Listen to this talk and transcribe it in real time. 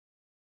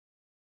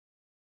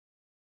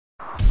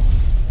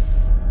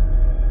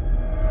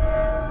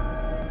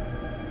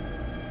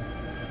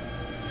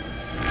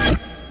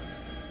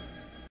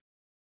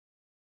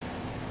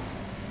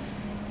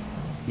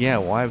Yeah,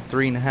 well, I have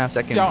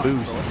 3.5-second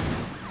boost.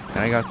 And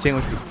I got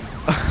sandwiched.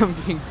 I'm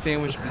being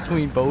sandwiched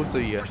between both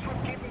of you.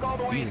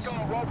 Jesus.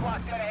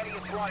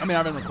 I mean,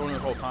 I've been recording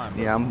the whole time.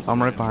 Yeah,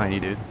 I'm right behind you,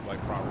 dude.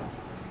 Like proper.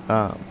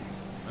 And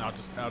I'll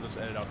just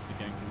edit out the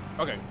beginning.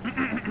 Okay.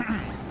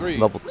 3.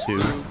 Level 2.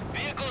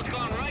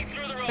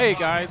 Hey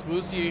guys,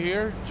 Galucia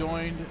here,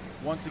 joined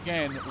once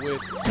again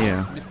with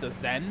Mr.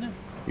 Zen.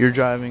 You're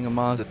driving a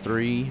Mazda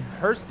 3.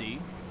 Hursty.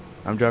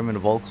 I'm driving a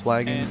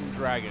Volkswagen. And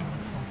Dragon.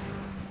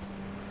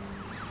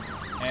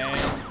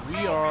 And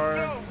we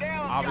are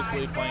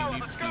obviously playing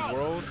Need for Speed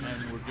World,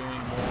 and we're doing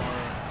more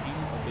team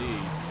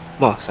leagues.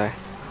 Well, sorry.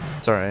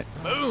 It's alright.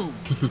 Boom!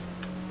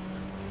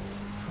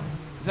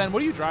 Zen,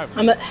 what are you driving?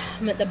 I'm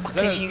at the back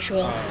as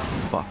usual.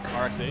 Fuck.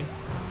 RX-8?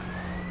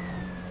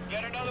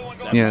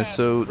 Yeah,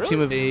 so really?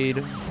 Team Evade,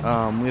 we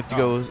have to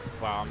go.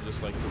 Wow, I'm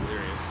just like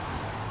delirious.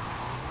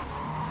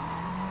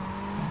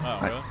 Oh,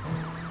 really?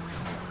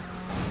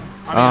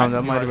 I mean,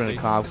 that might have been a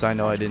cop, because I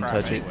know I didn't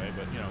touch it.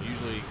 But you know,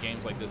 usually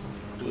games like this.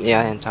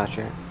 Yeah, I didn't touch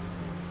it.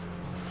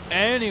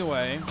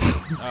 Anyway,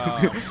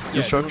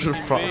 destruction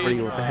of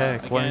property. What the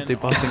heck? Why aren't they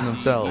busting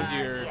themselves?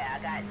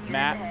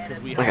 Map,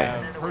 because we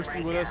have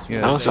Hursty with us.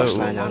 Yeah, so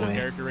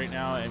character right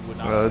now and would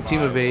not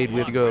Team Evade, we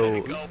have to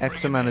go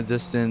X amount of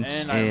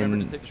distance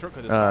in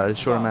a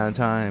short amount of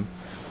time.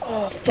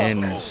 Oh, fuck.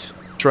 And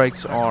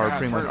strikes are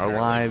pretty much our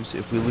lives.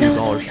 If we lose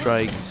all our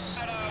strikes,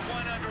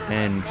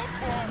 and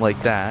like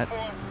that,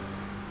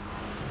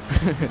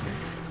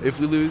 if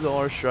we lose all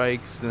our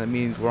strikes, then that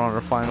means we're on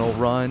our final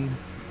run.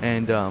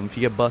 And if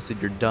you get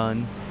busted, you're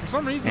done. For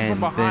some reason, and from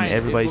behind, then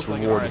everybody's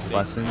reward is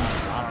lessened.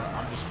 I don't know.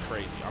 I'm just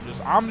crazy.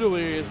 I'm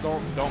delirious.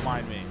 Don't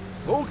mind me.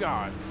 Oh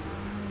God.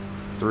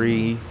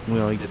 3. We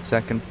only get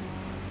second.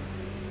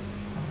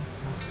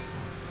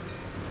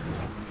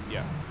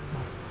 Yeah.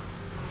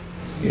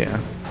 Yeah.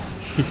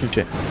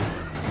 Shit.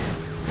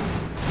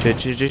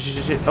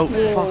 Shit. Oh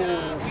fuck.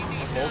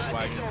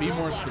 Volkswagen. Be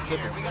more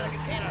specific, sir.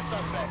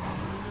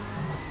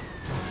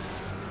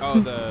 Oh,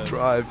 the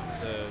drive.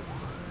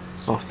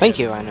 Oh, thank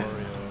you, I know.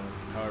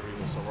 However you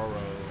want, Sororo,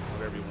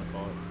 whatever you want to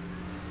call it.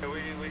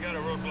 We got a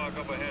roadblock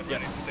up ahead.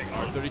 Yes,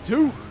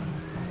 R32.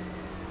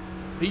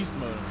 Beast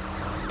mode.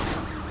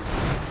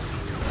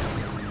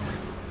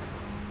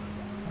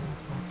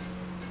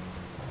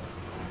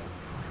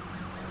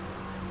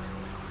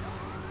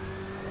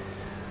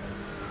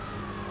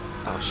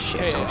 Oh shit,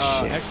 hey,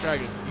 oh shit.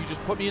 X-Dragon, you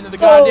just put me into the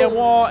goddamn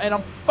wall and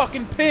I'm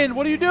fucking pinned.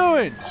 What are you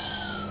doing?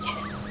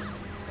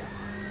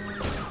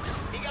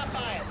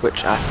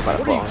 Which I forgot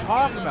What are you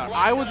talking about?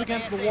 I was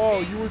against the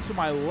wall, you were to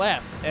my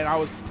left, and I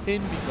was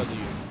pinned because of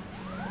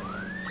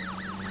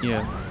you.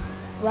 Yeah.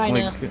 Right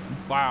now.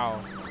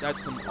 Wow,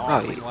 that's some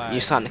awesome lag.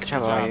 You saw Nick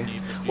Trevor, are you?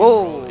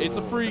 Whoa! It's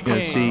a free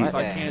game, see, so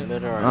I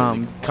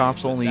can't.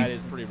 Cops only. That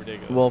is pretty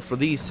ridiculous. Well, for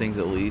these things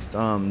at least,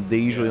 they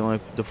usually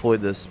only deploy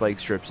the spike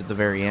strips at the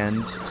very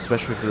end,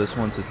 especially for this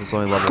one since it's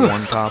only level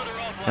 1 cops.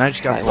 And I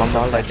just got flipped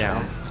upside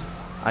down.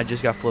 I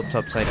just got flipped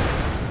upside down.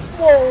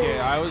 Whoa!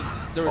 Yeah,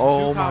 there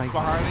was 2 cops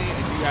behind me,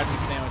 and you had me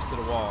sandwiched to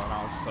the wall, and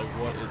I was just like,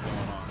 what is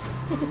going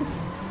on?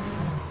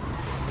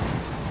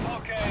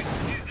 Okay,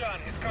 he's done.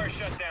 His car's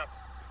shut down.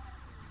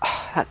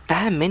 That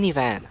damn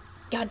minivan.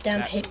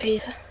 Goddamn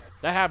hippies.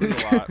 That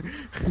happens a lot.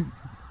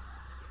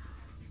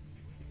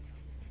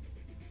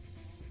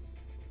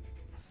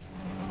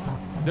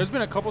 There's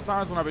been a couple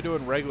times when I've been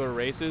doing regular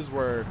races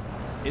where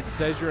it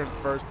says you're in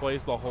first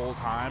place the whole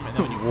time, and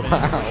then when you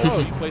finish, it's like, oh,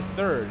 you placed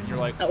 3rd, and you're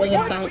like, that was a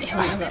bounty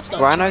hunter. That's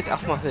not. Rhino, get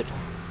off my hood.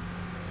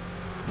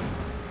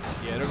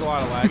 Yeah, there's a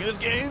lot of lag in this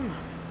game.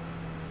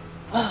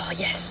 Oh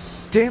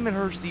yes. Damn it,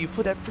 Hursty! You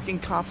put that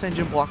freaking cop's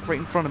engine block right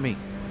in front of me.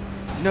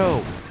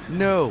 No,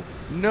 no,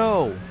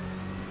 no.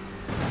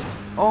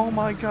 Oh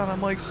my God,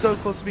 I'm like so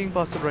close to being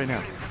busted right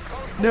now.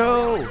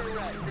 No.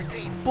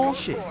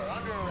 Bullshit.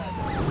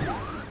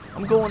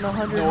 I'm going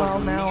 100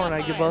 miles an hour and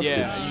I get busted.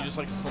 Yeah, and you just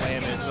like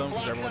slam into them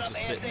because everyone's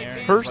just sitting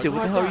there. Hursty, like,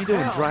 what the hell are you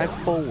doing? Drive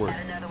forward.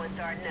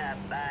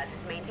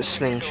 The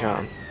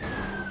slingshot.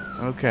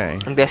 Okay.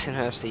 I'm guessing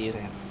Hursty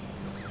using it.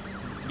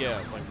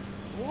 Yeah, it's like,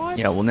 what?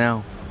 Yeah, well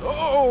now.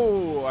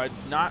 Oh, I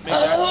did not make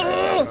that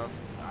turn enough.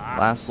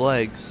 Last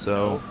legs,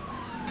 so.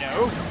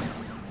 No.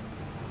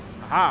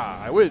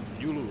 Aha, I win.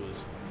 You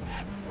lose.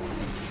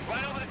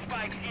 Right over the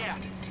spikes, yeah.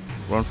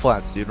 Run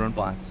flats, dude. Run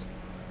flats.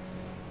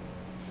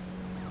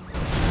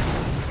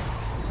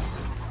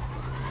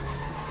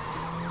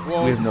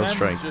 Well, we have no Zen's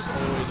strikes. Just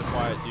always a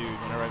quiet dude.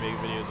 Whenever I make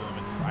videos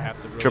with him, I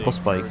have to really triple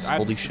spikes.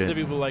 Holy shit. Some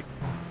people like,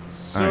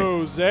 so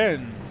right.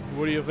 Zen,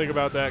 what do you think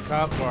about that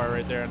cop car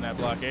right there in that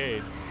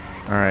blockade?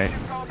 All right.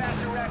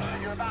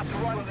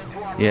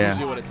 Yeah.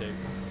 Usually what it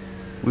takes.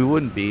 We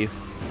wouldn't be if.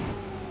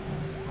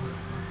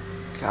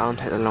 Can't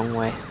hit the long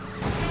way.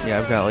 Yeah,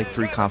 I've got like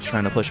 3 cops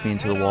trying to push me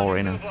into the wall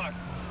right now.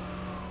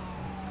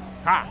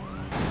 Ha!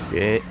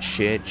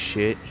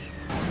 Shit.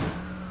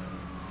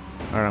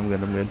 Alright, I'm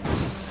good.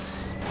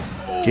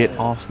 Get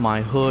off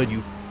my hood,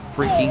 you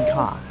freaking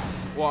cop.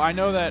 Well, I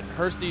know that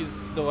Hursty's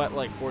still at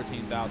like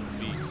 14,000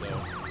 feet, so.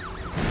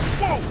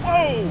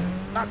 Whoa!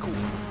 Not cool.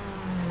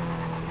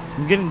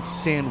 I'm getting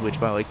sandwiched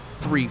by like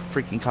 3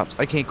 freaking cops.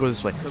 I can't go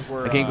this way. 'Cause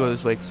we're, I can't go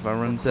this way because if I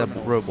run into that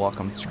criminals. roadblock,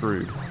 I'm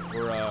screwed.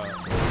 We're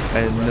I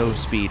have no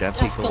speed. I have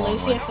to take That's the long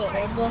Galucia way. for the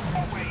roadblock.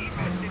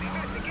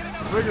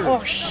 Riggers.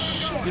 Oh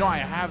shit. You know, I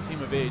have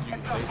team of age. You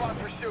can say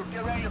something.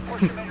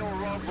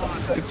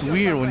 It's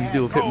weird when you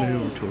do a pit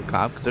maneuver to a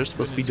cop because they're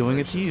supposed to be doing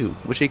it to you,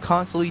 which they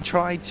constantly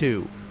try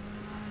to.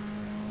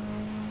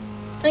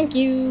 Thank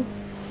you.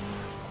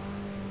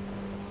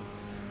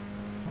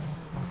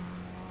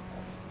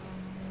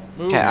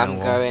 Okay, I'm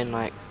well. going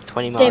like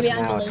 20 miles Davey an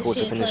and hour Galucia towards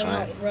the finish clearing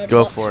line. out roadblocks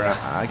Go for it.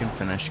 us. I can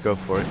finish. Go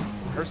for it.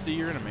 Kirsty,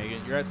 you're gonna make it.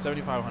 You're at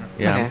 7,500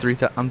 feet. Yeah,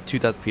 Okay. I'm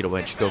 2,000 feet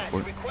away. Just go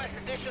for it. Request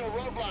additional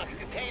roadblocks.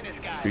 Contain this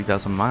guy.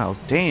 3,000 miles.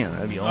 Damn,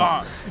 that'd be a Ah,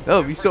 lot. That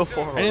would be so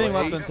far anything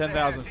away. less than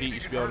 10,000 feet, you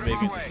should be able to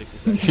make it to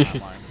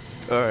 67 line.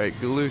 Alright,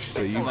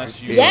 Galucia, you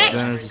Unless you- escaped. Yes!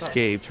 Zenner's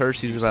escaped.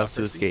 Hershey's You about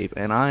suffer. to escape.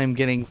 And I'm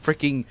getting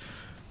freaking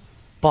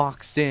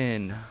boxed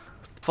in.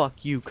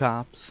 Fuck you,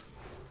 cops.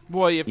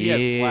 Boy, if you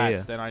Yeah. had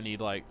flats, then I need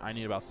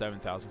about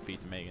 7,000 feet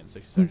to make it in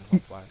 60 seconds on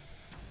flats.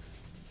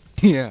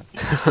 Yeah.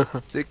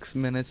 6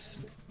 minutes.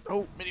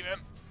 Oh, minivan.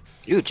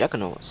 Ooh,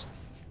 juggernauts.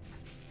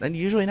 That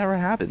usually never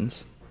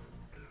happens.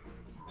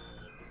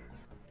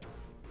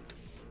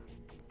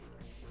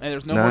 And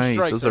there's no Nice, more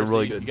strikes. those are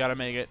really Thirsty. good. You gotta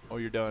make it, or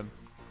you're done.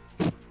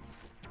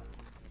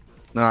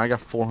 No, I got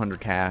 400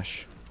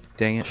 cash.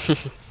 Dang it.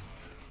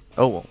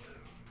 Oh, well.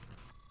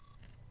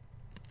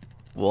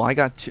 Well, I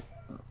got 2.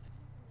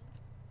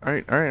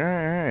 Alright.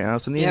 I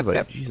was in the Yep, invite.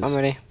 yep, Jesus. I'm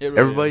ready. It really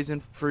Everybody's in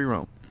free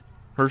roam.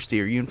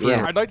 Hursty, are you in free Yeah.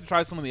 roam? I'd like to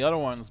try some of the other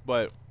ones,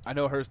 but I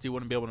know Hursty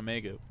wouldn't be able to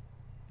make it.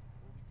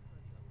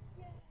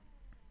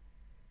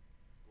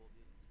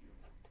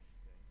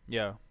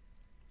 Yeah.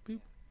 Boop.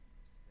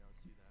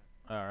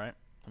 Alright.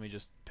 Let me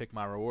just pick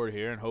my reward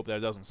here and hope that it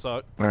doesn't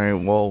suck.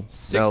 Alright, well,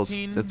 that's kind of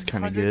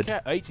 1,600 good.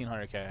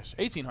 1,800 cash.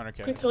 1,800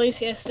 cash. Quick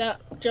Galucia, start.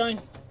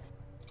 Join.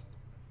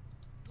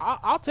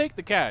 I'll take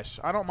the cash.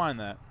 I don't mind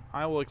that.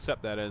 I will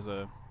accept that as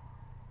a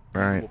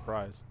Alright. reasonable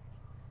prize.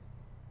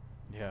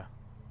 Yeah.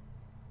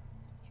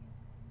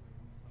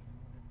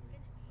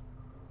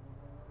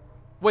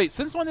 Wait,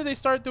 since when did they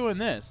start doing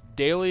this?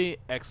 Daily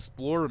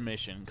Explorer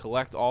mission.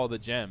 Collect all the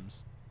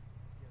gems.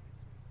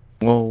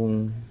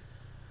 Well,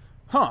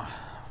 Huh.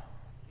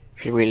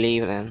 Should we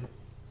leave then?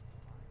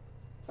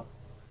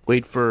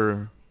 wait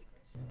for...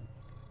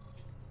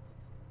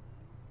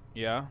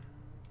 Yeah.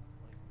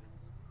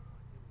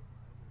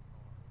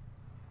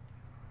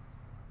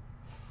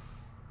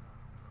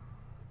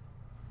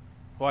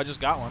 Well, I just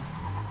got one.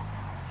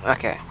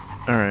 Okay,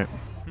 Alright.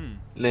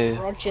 move.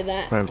 Roger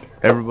that. Right,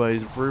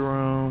 everybody's in free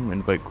roam,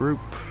 invite group.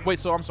 Wait,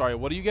 so I'm sorry.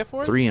 What do you get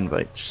for it? 3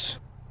 invites.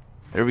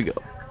 There we go.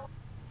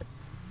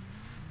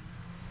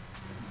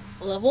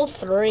 Level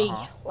 3.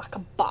 Uh-huh. Like a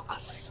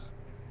boss.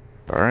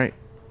 Alright.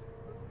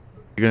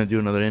 You're gonna do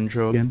another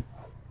intro again?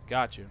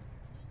 Got you.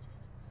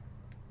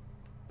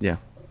 Yeah.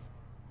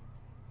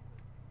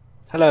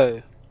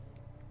 Hello.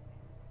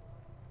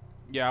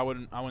 Yeah, I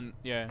wouldn't.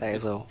 Yeah. That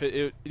is all.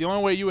 The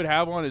only way you would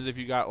have one is if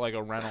you got like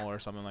a rental or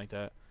something like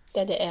that.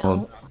 Dead it out.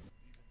 Well,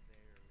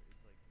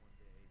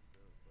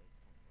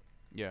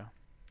 Yeah.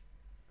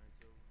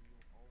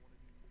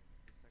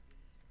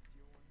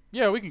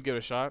 Yeah, we can give it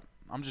a shot.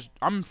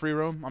 I'm in free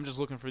roam. I'm just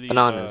looking for these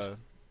Bananas.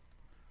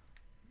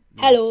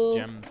 these Hello.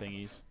 gem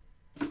thingies.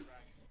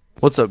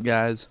 what's up,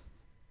 guys?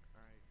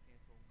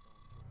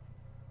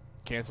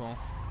 Cancel.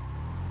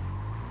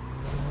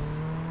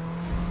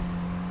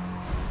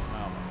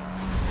 Oh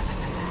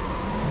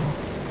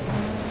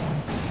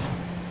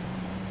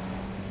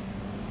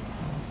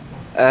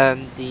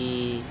my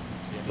The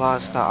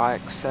Mazda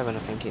RX-7, I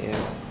think it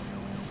is.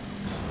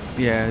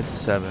 Yeah, it's a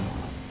 7.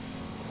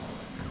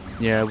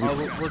 Yeah, we, god.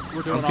 We're I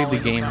doing don't think all the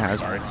in game now?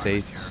 has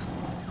RX-8s,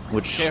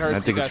 which Okay, Hurst, I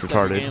think you is gotta step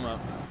your retarded. game up.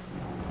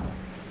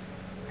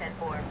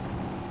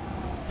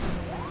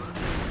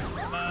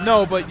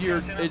 No, but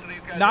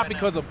not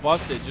because of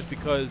busted, just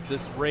because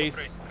this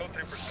race,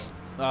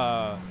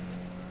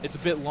 it's a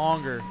bit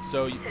longer,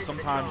 so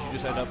sometimes you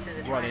just end up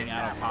running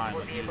out of time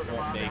and you just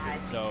won't make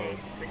it. So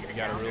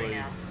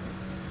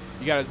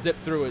you gotta zip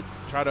through it,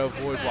 try to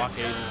avoid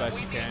blockades as best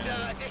you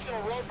can.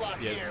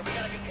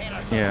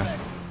 Yeah.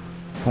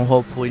 Well,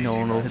 hopefully no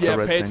one will hit Yeah, the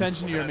red pay thing.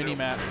 attention to your mini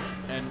map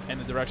and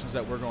the directions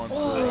that we're going for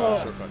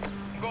Whoa. shortcuts.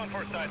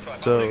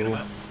 So,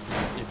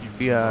 If you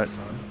we got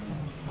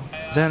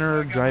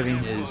Zenner driving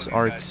his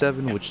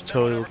RX-7, which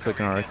totally looks like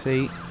an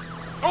RX-8.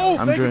 Oh,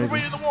 I'm thank you driving- for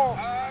being in the wall.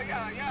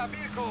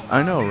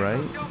 I know, right?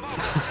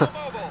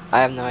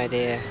 I have no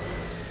idea.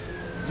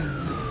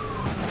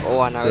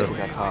 All I know So- is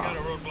that car.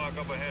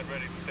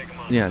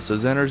 Yeah, so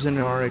Zenner's in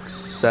an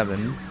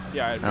RX-7.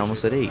 Yeah, I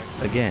almost said 8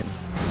 again.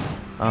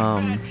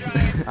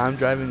 I'm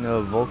driving a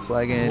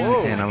Volkswagen,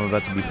 Whoa. and I'm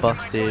about to be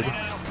busted.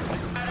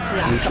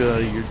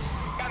 Lucia, you're...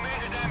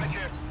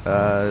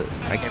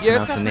 I can't Yeah,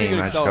 it's pronounce got the pretty name, good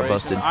I just got acceleration.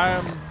 busted.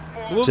 I'm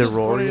a little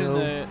disappointed in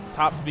Rorio? the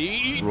top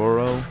speed.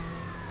 Roro.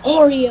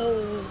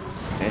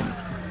 Oreos. And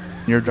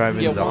You're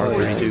driving Yeah, the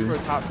 146 for R32.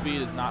 a top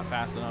speed is not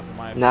fast enough in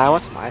my opinion. Nah, I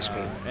want some ice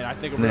cream. And I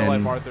think a real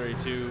Then- life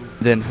R32,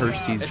 Then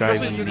Hursty's especially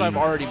driving since I've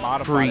already the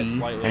modified it free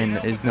slightly,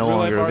 and is no real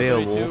life longer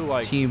R32, available.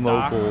 like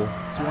T-Mobile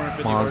stock,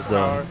 250 Mazda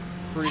horsepower,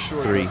 pretty sure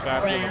it 3. goes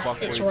faster than a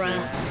buck It's 42,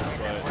 rare.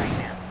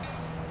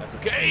 but that's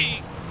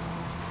okay.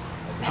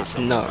 It's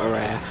not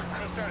rare.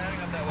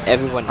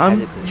 Everyone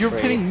has it. for You're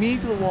free. pinning me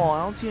to the wall.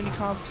 I don't see any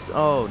cops.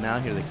 Oh, now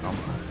here they come.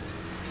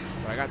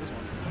 But I got this one.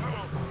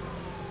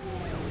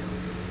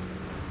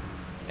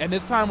 And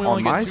this time we On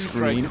only my get 2 strikes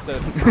screen, instead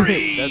of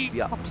 3. that's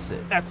the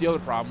opposite. That's the other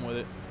problem with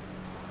it.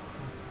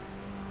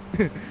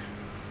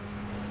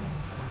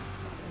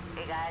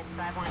 Hey guys,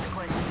 5-1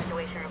 request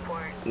situation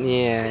report.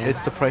 Yeah.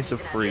 It's the price of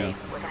free.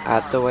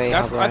 Out the way. I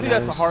how think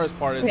that's the knows. hardest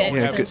part is Yeah, only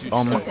Yeah, having 'cause 2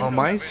 on strikes.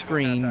 my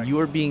screen, you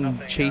are being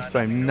chased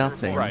by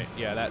nothing. Right,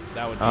 yeah, that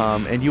would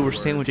be And you were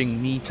worse.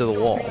 sandwiching me to the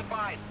wall.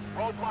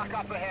 Roadblock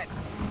up ahead.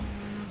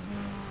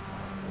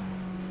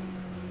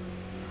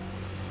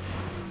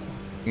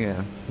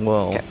 Yeah.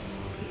 Well, Okay.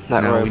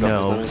 That Now we roadblock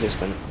know. is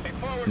non-existent.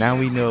 now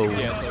we know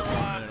Yeah, so it's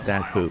not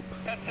that poop.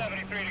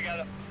 1073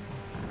 together.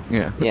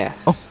 Yeah. Yeah.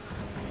 Oh.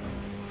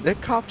 That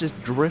cop just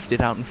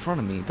drifted out in front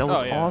of me. That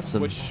was oh, yeah,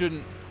 awesome. Which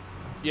shouldn't,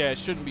 yeah, it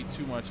shouldn't be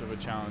too much of a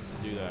challenge to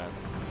do that.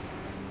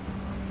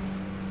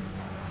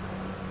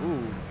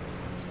 Ooh.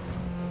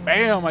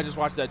 Bam! I just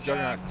watched that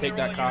Juggernaut take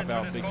that cop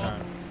out big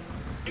time.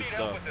 That's good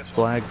stuff.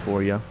 Flag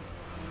for you.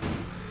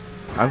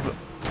 I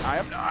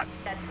am not.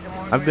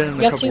 I've been in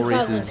a You're couple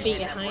 2,000 races. feet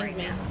behind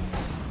me.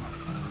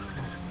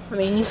 I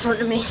mean, in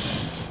front of me.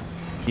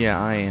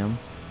 Yeah, I am.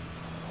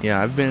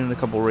 Yeah, I've been in a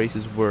couple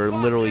races where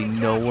literally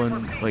no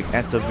one, like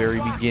at the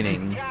very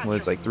beginning,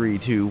 was like 3,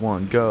 2,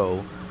 1,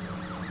 go,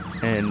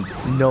 and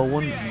no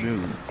one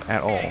moved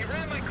at all. Hey, you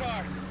ran my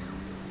car.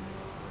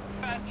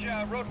 Patch,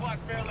 roadblock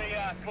barely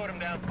slowed him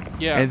down.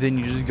 Yeah. And then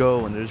you just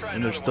go and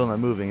they're still not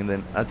moving, and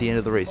then at the end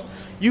of the race,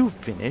 you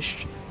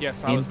finished.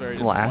 Yes, I was in very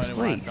last disappointed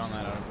when I place.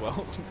 found that out as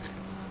well.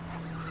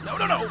 No,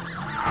 no, no!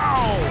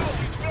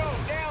 Ow! Go,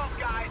 down,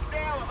 guys,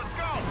 down, let's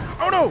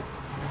go. Oh no!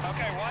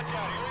 Okay, watch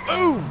out, here we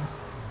go. Boom!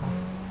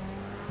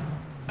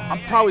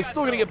 I'm probably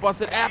still gonna get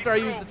busted after I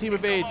use the team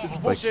evade. This is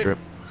Like bullshit. strip.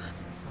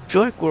 I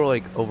feel like we're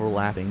like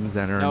overlapping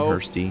Zenner No.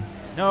 and Hursty.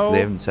 No. They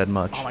haven't said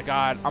much. Oh my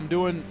god, I'm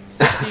doing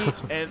 60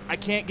 and I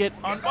can't get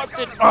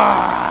unbusted.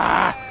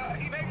 Ah!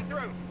 He made it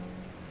through.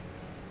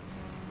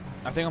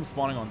 I think I'm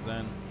spawning on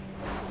Zen.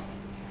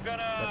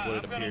 That's what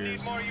it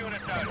appears as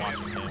I'm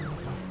watching him.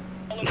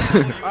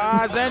 him.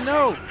 Ah, Zen,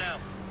 no!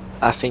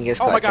 I think it's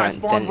Oh got my god, I a dent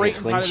spawned in right its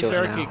inside his windshield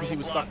barricade now. because he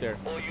was stuck there.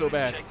 It's so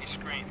bad.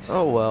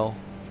 Oh well,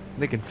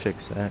 they can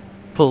fix that.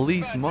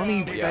 Police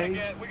money, baby.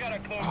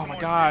 Oh my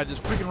god, this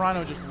freaking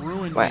Rhino just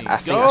ruined Wait, me. I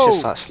think Go! I should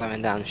start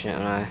slowing down,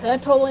 shouldn't I? They're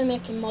probably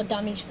making more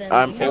damage than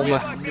I'm you.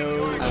 almost.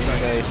 No, I'm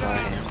very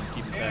fine. Just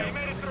keep tabs.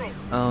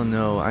 Oh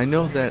no, I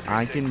know that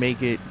I can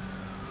make it.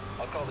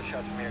 I'll call the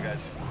shots from here, guys.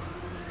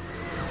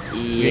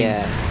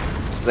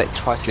 Yeah. It's like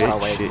twice as Good far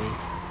away shit. from me.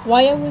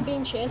 Why are we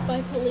being chased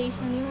by police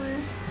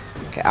anyway?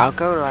 Okay, I'll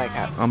go like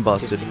at I'm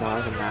busted. 50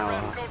 miles an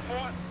hour. Code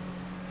 4.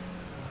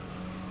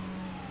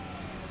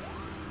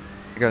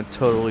 I got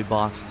totally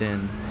boxed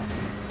in.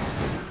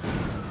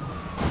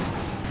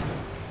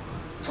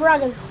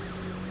 Fraggers!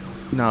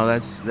 No,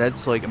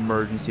 that's like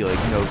emergency, like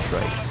no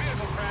strikes.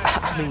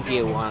 I'm in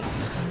gear 1.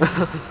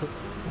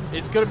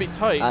 It's gonna be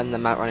tight. And the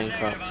mount running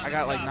crops. I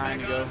got like 9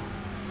 to go.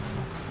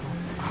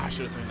 Ah, I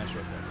should have taken that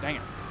shortcut. Dang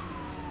it.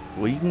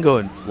 Well, you can go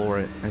and floor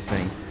it, I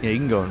think. Yeah, you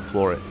can go and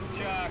floor it.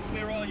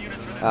 Clear all units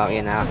for this. Oh,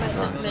 yeah, now. I might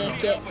not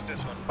make it. With this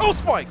one. Oh,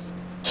 spikes!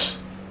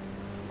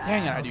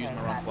 Dang it, I had to use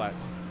my run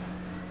flats.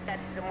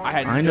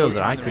 I know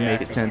that I could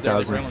make it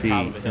 10,000 feet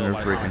in a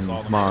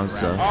freaking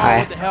Mazda.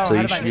 Hi. So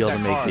you should be able to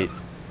make it.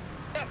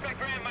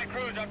 Suspect ran my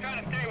cruise. I'm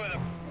trying to stay with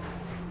him.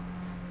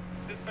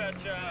 Dispatch,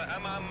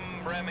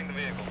 I'm ramming the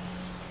vehicle.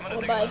 I'm gonna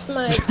What take about a if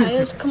my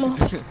tires come off?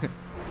 chase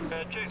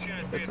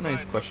unit. That's a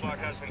nice question to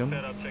ask him.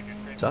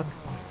 Tuck?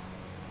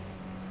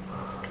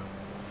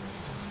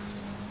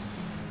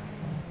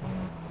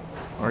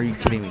 Are you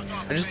kidding me?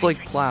 I just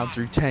like plowed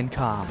through 10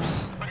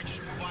 cops.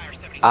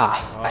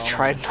 Ah, I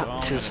tried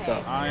not to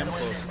stop. I am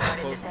close.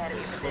 Close.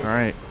 Close.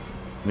 Alright.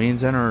 Me and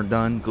Zenner are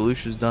done.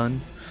 Galucia's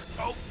done.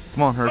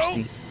 Come on,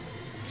 Hursty.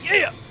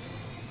 Yeah!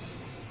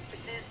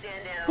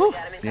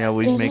 Yeah,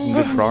 we're making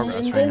good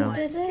progress right now.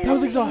 That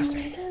was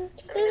exhausting.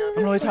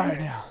 I'm really tired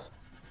now.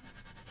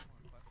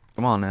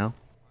 Come on now.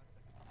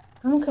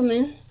 I'm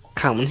coming.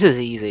 Come on, this is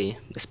easy.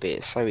 This bit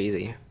is so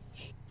easy.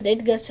 I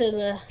did go to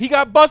the... He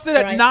got busted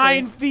at Right,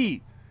 9 right.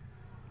 feet.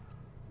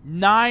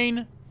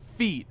 9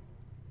 feet.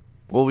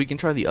 Well, we can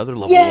try the other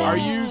level Yeah! Are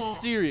one. you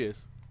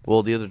serious?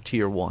 Well, the other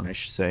tier 1, I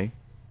should say.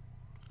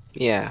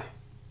 Yeah.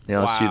 Yeah,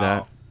 let's do Wow.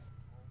 that.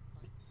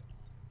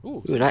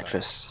 Ooh, Ooh, an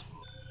actress.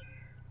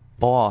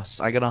 Boss,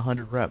 I got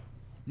 100 rep.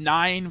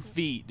 9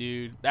 feet,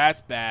 dude.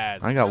 That's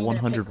bad. I got I'm gonna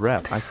 100 pick-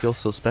 rep. I feel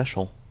so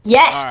special.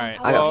 Yes! Alright,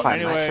 I got well, five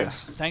anyway,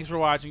 mattress. thanks for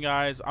watching,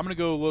 guys. I'm gonna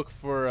go look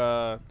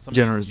for some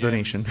Generous gems.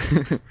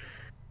 donation.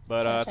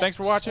 But thanks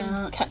for watching.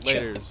 Catch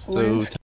up. Laters. So